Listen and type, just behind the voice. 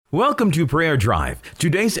Welcome to Prayer Drive.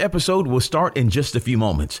 Today's episode will start in just a few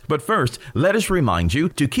moments. But first, let us remind you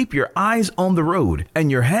to keep your eyes on the road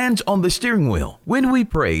and your hands on the steering wheel. When we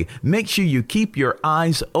pray, make sure you keep your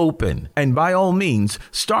eyes open. And by all means,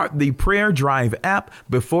 start the Prayer Drive app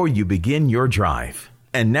before you begin your drive.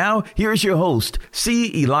 And now, here's your host,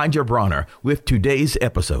 C. Elijah Bronner, with today's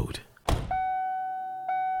episode.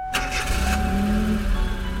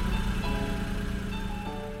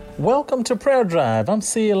 Welcome to Prayer Drive. I'm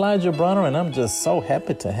C. Elijah Bronner, and I'm just so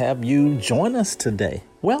happy to have you join us today.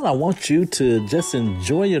 Well, I want you to just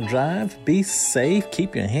enjoy your drive, be safe,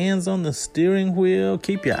 keep your hands on the steering wheel,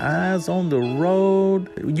 keep your eyes on the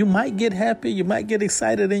road. You might get happy, you might get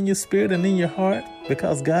excited in your spirit and in your heart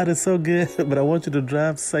because God is so good, but I want you to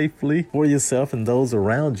drive safely for yourself and those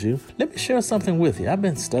around you. Let me share something with you. I've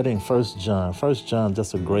been studying 1 John. 1 John,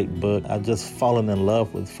 just a great book. I've just fallen in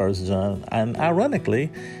love with 1 John. And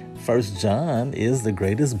ironically, 1 John is the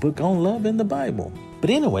greatest book on love in the Bible.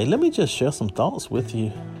 But anyway, let me just share some thoughts with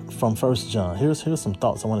you from 1 John. Here's some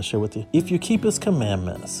thoughts I want to share with you. If you keep his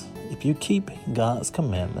commandments, if you keep God's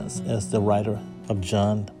commandments, as the writer of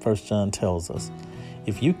John, 1 John tells us,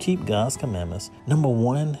 if you keep God's commandments, number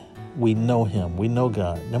one, we know him. We know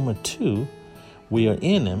God. Number two, we are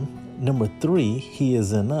in him. Number three, he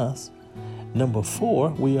is in us. Number four,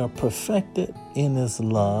 we are perfected in his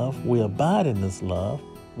love. We abide in his love.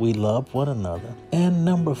 We love one another. And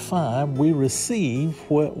number five, we receive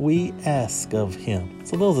what we ask of him.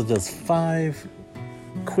 So those are just 5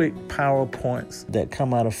 quick power points that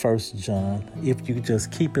come out of 1 John. If you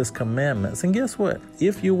just keep his commandments. And guess what?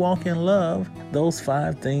 If you walk in love, those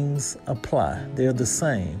 5 things apply. They're the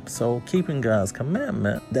same. So keeping God's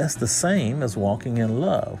commandment, that's the same as walking in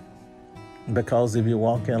love. Because if you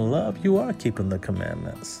walk in love, you are keeping the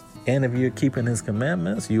commandments. And if you're keeping his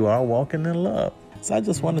commandments, you are walking in love. So I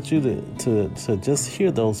just wanted you to just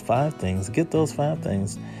hear those 5 things, get those 5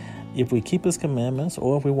 things. If we keep his commandments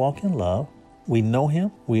or if we walk in love, we know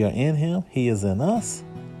him, we are in him, he is in us,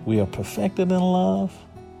 we are perfected in love,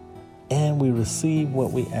 and we receive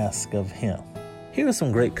what we ask of him. Here are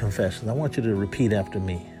some great confessions. I want you to repeat after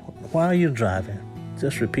me. While you're driving,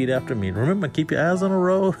 just repeat after me. Remember, keep your eyes on the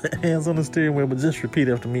road, hands on the steering wheel, but just repeat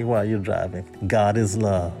after me while you're driving. God is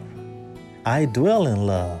love. I dwell in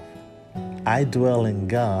love. I dwell in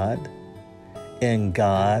God, and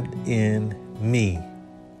God in me.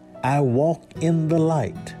 I walk in the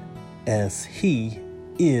light as he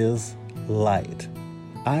is light.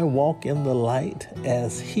 I walk in the light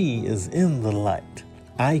as he is in the light.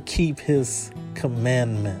 I keep his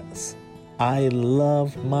commandments. I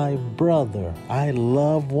love my brother. I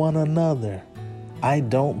love one another. I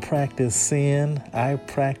don't practice sin. I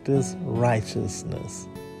practice righteousness.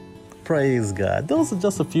 Praise God. Those are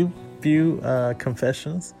just a few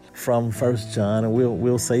confessions from 1 John, and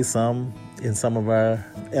we'll say some in some of our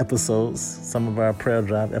episodes, some of our Prayer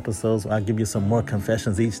Drive episodes. I'll give you some more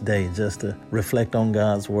confessions each day just to reflect on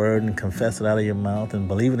God's word and confess it out of your mouth and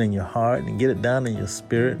believe it in your heart and get it down in your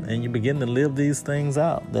spirit, and you begin to live these things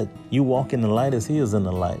out, that you walk in the light as he is in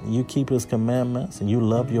the light. You keep his commandments and you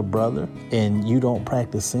love your brother, and you don't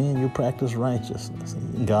practice sin, you practice righteousness.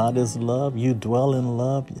 God is love, you dwell in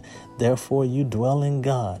love, therefore you dwell in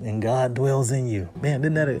God, and God dwells in you. Man,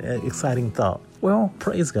 isn't that an exciting thought? Well,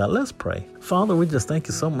 praise God. Let's pray. Father, we just thank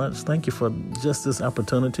you so much. Thank you for just this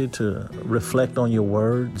opportunity to reflect on your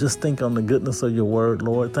word. Just think on the goodness of your word,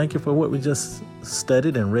 Lord. Thank you for what we just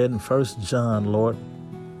studied and read in 1 John, Lord,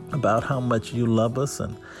 about how much you love us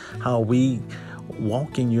and how we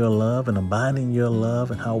walk in your love and abide in your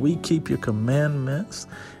love, and how we keep your commandments,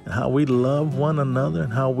 and how we love one another,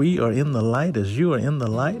 and how we are in the light as you are in the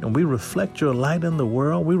light, and we reflect your light in the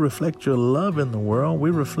world. We reflect your love in the world.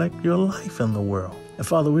 We reflect your life in the world. And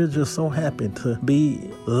Father, we're just so happy to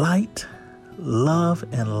be light, love,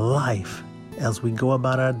 and life as we go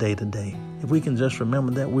about our day to day. If we can just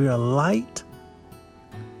remember that we are light,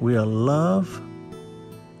 we are love,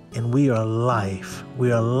 and we are life.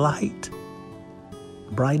 We are light,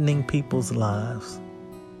 brightening people's lives,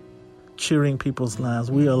 cheering people's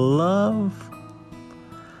lives. We are love,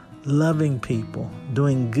 loving people,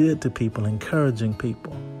 doing good to people, encouraging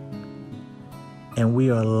people. And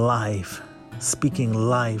we are life, speaking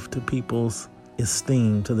life to people's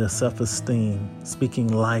esteem, to their self-esteem,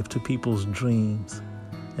 speaking life to people's dreams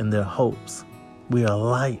and their hopes. We are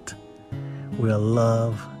light, we are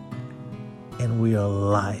love, and we are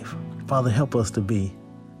life. Father, help us to be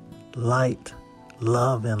light,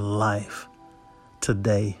 love, and life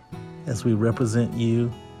today as we represent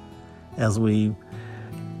you, as we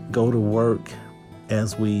go to work,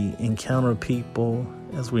 as we encounter people,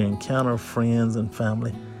 as we encounter friends and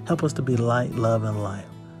family. Help us to be light, love, and life.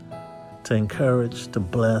 to encourage, to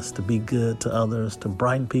bless, to be good to others, to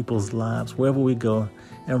brighten people's lives wherever we go,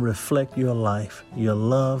 and reflect your life, your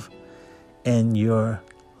love, and your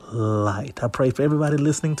light. I pray for everybody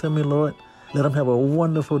listening to me, Lord. Let them have a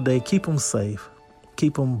wonderful day. Keep them safe.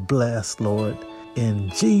 Keep them blessed, Lord. In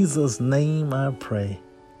Jesus' name I pray.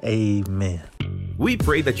 Amen. We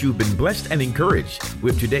pray that you've been blessed and encouraged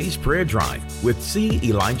with today's prayer drive with C.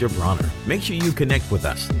 Elijah Bronner. Make sure you connect with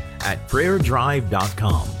us at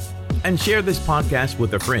prayerdrive.com and share this podcast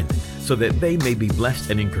with a friend so that they may be blessed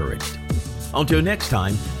and encouraged. Until next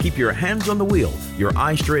time, keep your hands on the wheel, your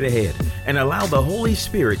eyes straight ahead, and allow the Holy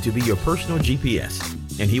Spirit to be your personal GPS,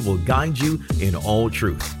 and He will guide you in all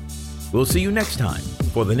truth. We'll see you next time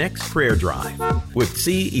for the next prayer drive with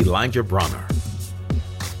C. Elijah Bronner.